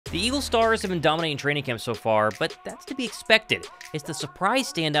The Eagles stars have been dominating training camp so far, but that's to be expected. It's the surprise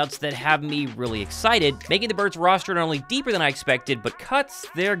standouts that have me really excited, making the Birds roster not only deeper than I expected, but cuts,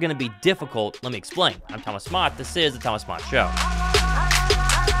 they're gonna be difficult. Let me explain. I'm Thomas Mott, this is The Thomas Mott Show.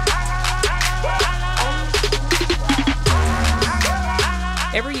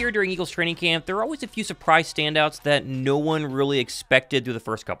 Every year during Eagles training camp, there are always a few surprise standouts that no one really expected through the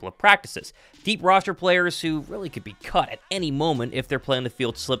first couple of practices. Deep roster players who really could be cut at any moment if their play on the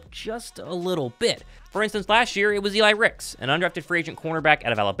field slipped just a little bit. For instance, last year, it was Eli Ricks, an undrafted free agent cornerback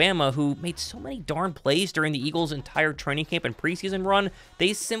out of Alabama who made so many darn plays during the Eagles' entire training camp and preseason run,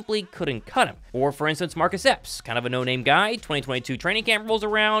 they simply couldn't cut him. Or, for instance, Marcus Epps, kind of a no-name guy, 2022 training camp rolls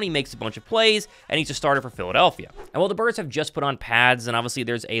around, he makes a bunch of plays, and he's a starter for Philadelphia. And while the Birds have just put on pads, and obviously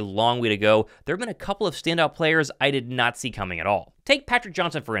there's a long way to go, there have been a couple of standout players I did not see coming at all. Take Patrick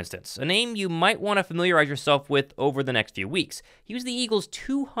Johnson, for instance, a name you might want to familiarize yourself with over the next few weeks. He was the Eagles'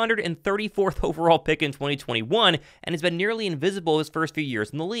 234th overall pick in 2021 and has been nearly invisible his first few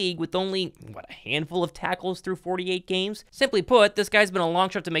years in the league with only, a handful of tackles through 48 games? Simply put, this guy's been a long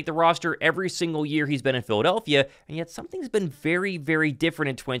shot to make the roster every single year he's been in Philadelphia, and yet something's been very, very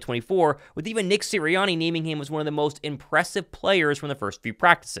different in 2024, with even Nick Sirianni naming him as one of the most impressive players from the first few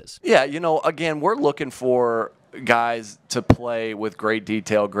practices. Yeah, again, we're looking for guys to play with great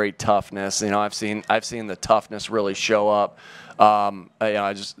detail, great toughness. I've seen the toughness really show up.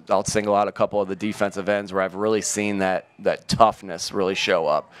 I'll single out a couple of the defensive ends where I've really seen that toughness really show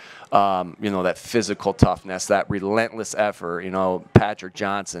up. That physical toughness, that relentless effort. Patrick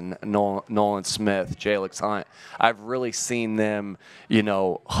Johnson, Nolan Smith, Jalyx Hunt. I've really seen them,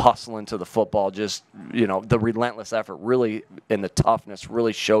 hustling to the football. Just the relentless effort really and the toughness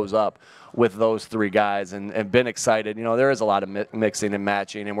really shows up with those three guys, and been excited. There is a lot of mixing and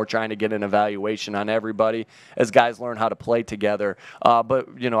matching, and we're trying to get an evaluation on everybody as guys learn how to play together. But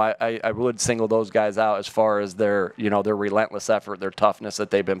I would single those guys out as far as their relentless effort, their toughness that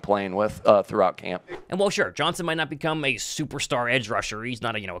they've been playing with throughout camp. And while sure, Johnson might not become a superstar edge rusher, he's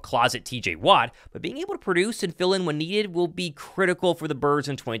not a closet TJ Watt, but being able to produce and fill in when needed will be critical for the Birds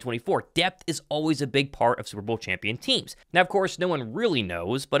in 2024. Depth is always a big part of Super Bowl champion teams. Now, of course, no one really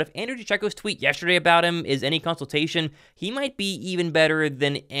knows, but if Andrew Dejean's tweet yesterday about him is any consultation, he might be even better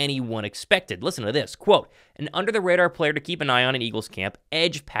than anyone expected. Listen to this, quote, "An under-the-radar player to keep an eye on in Eagles camp,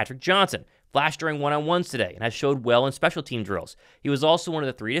 edge Patrick Johnson. Flashed during one-on-ones today and has showed well in special team drills. He was also one of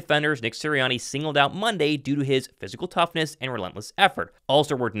the 3 defenders Nick Sirianni singled out Monday due to his physical toughness and relentless effort."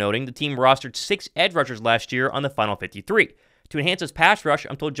 Also worth noting, the team rostered 6 edge rushers last year on the final 53. To enhance his pass rush,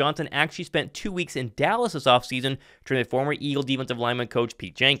 I'm told Johnson actually spent 2 weeks in Dallas this offseason training with former Eagle defensive lineman coach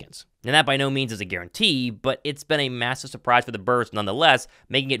Pete Jenkins. And that by no means is a guarantee, but it's been a massive surprise for the Birds nonetheless,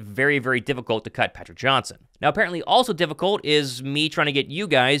 making it very, very difficult to cut Patrick Johnson. Now, apparently also difficult is me trying to get you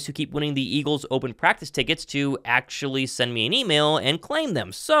guys who keep winning the Eagles open practice tickets to actually send me an email and claim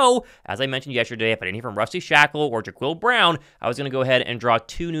them. So, as I mentioned yesterday, if I didn't hear from Rusty Shackle or Jaquil Brown, I was going to go ahead and draw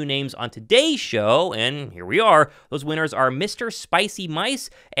 2 new names on today's show, and here we are. Those winners are Mr. Spicy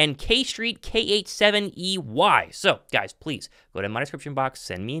Mice and K Street K87EY. So, guys, please go to my description box,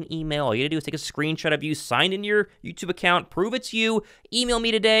 send me an email. All you gotta do is take a screenshot of you signed in your YouTube account, prove it's you, email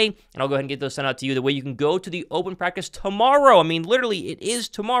me today, and I'll go ahead and get those sent out to you. The way you can go to the open practice tomorrow. I mean, literally, it is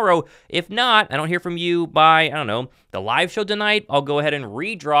tomorrow. If not, I don't hear from you by, the live show tonight, I'll go ahead and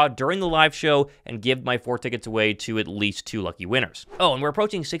redraw during the live show and give my 4 tickets away to at least 2 lucky winners. Oh, and we're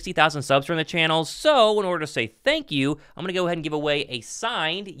approaching 60,000 subs from the channel, so in order to say thank you, I'm gonna go ahead and give away a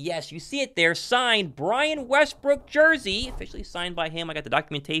signed, yes, you see it there, signed Brian Westbrook jersey, officially signed by him. I got the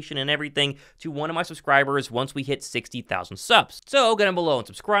documentation and everything to one of my subscribers once we hit 60,000 subs. So go down below and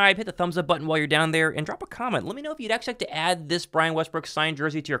subscribe, hit the thumbs up button while you're down there, and drop a comment. Let me know if you'd actually like to add this Brian Westbrook signed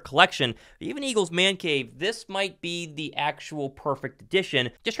jersey to your collection. Even Eagles Man Cave, this might be the actual perfect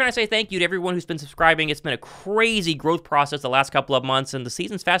addition. Just trying to say thank you to everyone who's been subscribing. It's been a crazy growth process the last couple of months, and the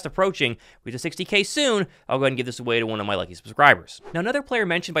season's fast approaching. We get to 60K soon. I'll go ahead and give this away to one of my lucky subscribers. Now, another player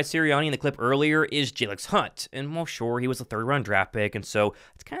mentioned by Sirianni in the clip earlier is Jalyx Hunt. And well, sure, he was a 3rd-round draft pick, and so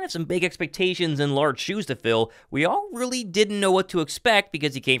it's kind of some big expectations and large shoes to fill. We all really didn't know what to expect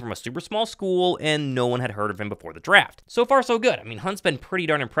because he came from a super small school and no one had heard of him before the draft. So far, so good. I mean, Hunt's been pretty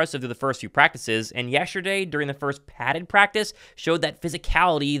darn impressive through the first few practices, and yesterday, during the first padded practice, showed that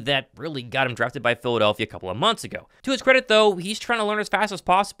physicality that really got him drafted by Philadelphia a couple of months ago. To his credit, though, he's trying to learn as fast as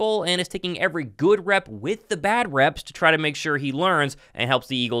possible and is taking every good rep with the bad reps to try to make sure he learns and helps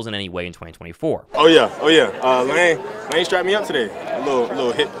the Eagles in any way in 2024. Oh yeah. Lane strapped me up today. A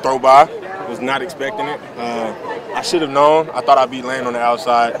little hit throw by. Was not expecting it. I should have known. I thought I'd be laying on the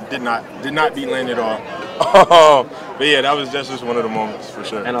outside. Did not beat Lane at all. But yeah, that was just one of the moments for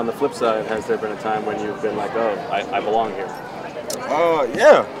sure. And on the flip side, has there been a time when you've been like, oh, I belong here?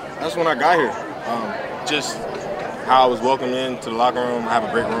 Yeah, that's when I got here. Just how I was welcomed into the locker room. I have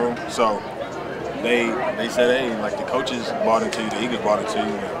a great room, so they said, hey, like the coaches bought into you, the Eagles bought into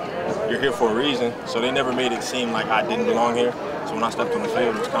you. And you're here for a reason. So they never made it seem like I didn't belong here. So when I stepped on the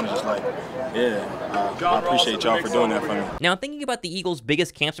field, it was kind of just like, yeah, I appreciate y'all for doing that for me. Now, thinking about the Eagles'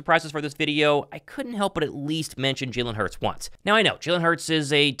 biggest camp surprises for this video, I couldn't help but at least mention Jalen Hurts once. Now, I know Jalen Hurts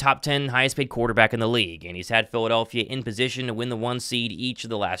is a top 10 highest paid quarterback in the league, and he's had Philadelphia in position to win the 1 seed each of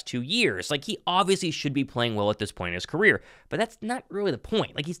the last 2 years. Like, he obviously should be playing well at this point in his career, but that's not really the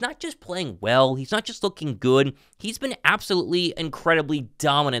point. Like, he's not just playing well, he's not just looking good, he's been absolutely incredibly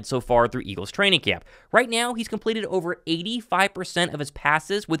dominant so far through Eagles training camp. Right now, he's completed over 85% of his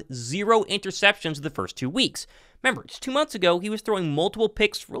passes with 0 interceptions in the first 2 weeks. Remember, just 2 months ago, he was throwing multiple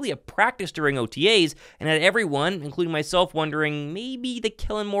picks really at practice during OTAs, and had everyone, including myself, wondering maybe the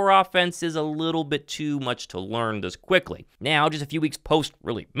Kellen Moore offense is a little bit too much to learn this quickly. Now, just a few weeks post,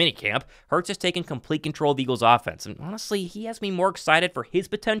 really, minicamp, Hurts has taken complete control of the Eagles' offense, and honestly, he has me more excited for his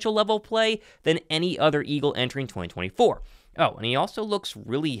potential level of play than any other Eagle entering 2024. Oh, and he also looks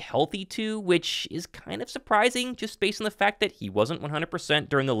really healthy too, which is kind of surprising just based on the fact that he wasn't 100%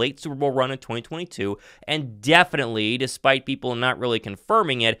 during the late Super Bowl run in 2022, and definitely, despite people not really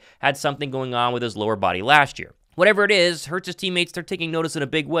confirming it, had something going on with his lower body last year. Whatever it is, Hurts' teammates are taking notice in a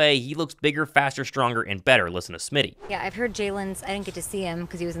big way. He looks bigger, faster, stronger, and better. Listen to Smitty. Yeah, I've heard Jalen's, I didn't get to see him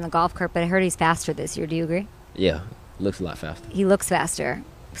because he was in the golf cart, but I heard he's faster this year. Do you agree? Yeah, looks a lot faster. He looks faster.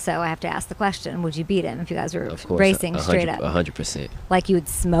 So I have to ask the question, would you beat him if you guys were Of course, racing straight up? 100%. Like you would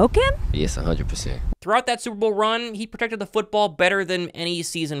smoke him? Yes, 100%. Throughout that Super Bowl run, he protected the football better than any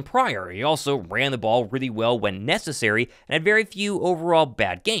season prior. He also ran the ball really well when necessary and had very few overall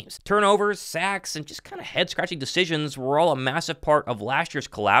bad games. Turnovers, sacks, and just kind of head-scratching decisions were all a massive part of last year's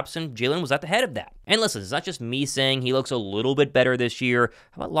collapse, and Jalen was at the head of that. And listen, it's not just me saying he looks a little bit better this year.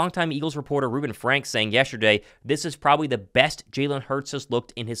 How about longtime Eagles reporter Reuben Frank saying yesterday, this is probably the best Jalen Hurts has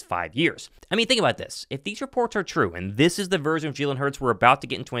looked in his 5 years. I mean, think about this. If these reports are true, and this is the version of Jalen Hurts we're about to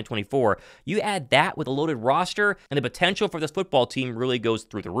get in 2024, you add that with a loaded roster, and the potential for this football team really goes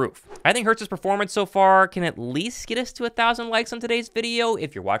through the roof. I think Hurts' performance so far can at least get us to 1,000 likes on today's video.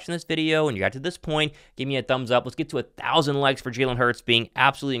 If you're watching this video and you got to this point, give me a thumbs up. Let's get to 1,000 likes for Jalen Hurts being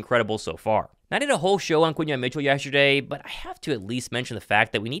absolutely incredible so far. I did a whole show on Quinyon Mitchell yesterday, but I have to at least mention the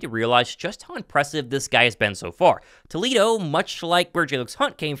fact that we need to realize just how impressive this guy has been so far. Toledo, much like where Jalyx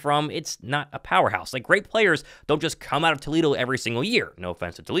Hunt came from, it's not a powerhouse. Like, great players don't just come out of Toledo every single year. No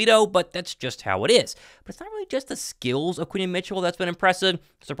offense to Toledo, but that's just how it is. But it's not really just the skills of Quinyon Mitchell that's been impressive.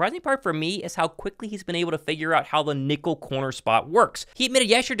 The surprising part for me is how quickly he's been able to figure out how the nickel corner spot works. He admitted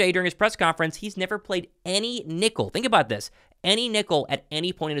yesterday during his press conference he's never played any nickel. Think about this. Any nickel at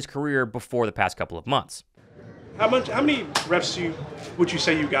any point in his career before the past couple of months. How many reps would you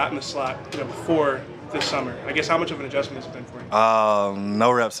say you got in the slot, before this summer? I guess how much of an adjustment has it been for you?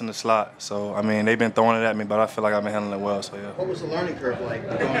 No reps in the slot. So, I mean, they've been throwing it at me, but I feel like I've been handling it well, so yeah. What was the learning curve like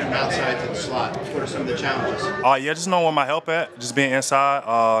going from outside to the slot? What are some of the challenges? Yeah, just knowing where my help at, just being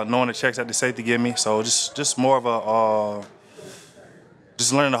inside, knowing the checks that the safety give me. So just more of a,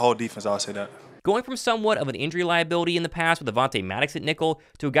 just learning the whole defense, I'll say that. Going from somewhat of an injury liability in the past with DeVonta Maddox at nickel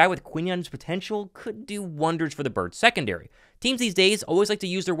to a guy with Quinyon's potential could do wonders for the Birds secondary. Teams these days always like to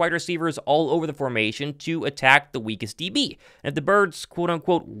use their wide receivers all over the formation to attack the weakest DB. And if the Birds'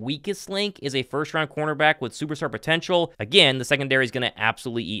 quote-unquote weakest link is a first-round cornerback with superstar potential, again, the secondary is going to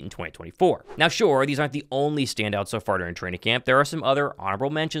absolutely eat in 2024. Now, sure, these aren't the only standouts so far during training camp. There are some other honorable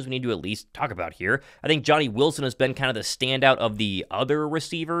mentions we need to at least talk about here. I think Johnny Wilson has been kind of the standout of the other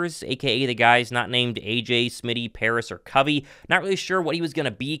receivers, aka the guys not named AJ, Smitty, Paris, or Covey. Not really sure what he was going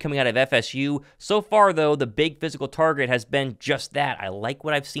to be coming out of FSU. So far, though, the big physical target has been just that. I like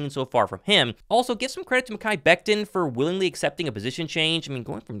what I've seen so far from him. Also, give some credit to Mekhi Becton for willingly accepting a position change. I mean,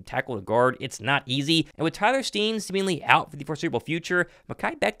 going from tackle to guard, it's not easy. And with Tyler Steen seemingly out for the foreseeable future,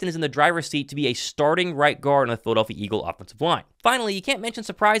 Mekhi Becton is in the driver's seat to be a starting right guard on the Philadelphia Eagle offensive line. Finally, you can't mention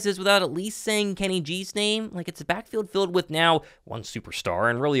surprises without at least saying Kenny G's name. Like, it's a backfield filled with now one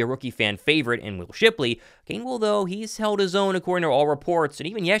superstar and really a rookie fan favorite in Will Shipley. Gainwell, though, he's held his own according to all reports, and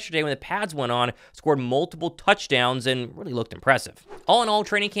even yesterday when the pads went on, scored multiple touchdowns and really looked impressive. All in all,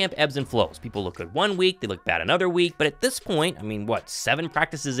 training camp ebbs and flows. People look good one week, they look bad another week, but at this point, I mean, 7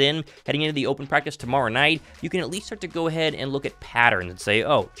 practices in, heading into the open practice tomorrow night, you can at least start to go ahead and look at patterns and say,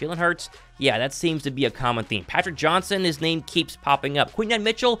 oh, Jalen Hurts, Yeah, that seems to be a common theme. Patrick Johnson, his name keeps popping up. Quinyon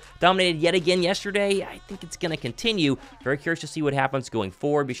Mitchell dominated yet again yesterday. I think it's going to continue. Very curious to see what happens going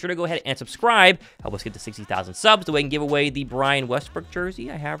forward. Be sure to go ahead and subscribe. Help us get to 60,000 subs so we can give away the Brian Westbrook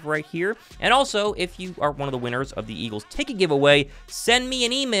jersey I have right here. And also, if you are one of the winners of the Eagles ticket giveaway, send me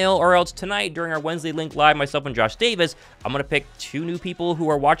an email, or else tonight during our Wednesday Link Live, myself and Josh Davis, I'm going to pick 2 new people who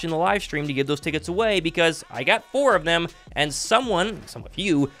are watching the live stream to give those tickets away, because I got 4 of them, and some of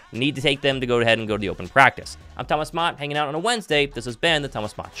you, need to take them to go ahead and go to the open practice. I'm Thomas Mott, hanging out on a Wednesday. This has been The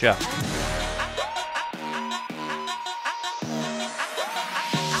Thomas Mott Show.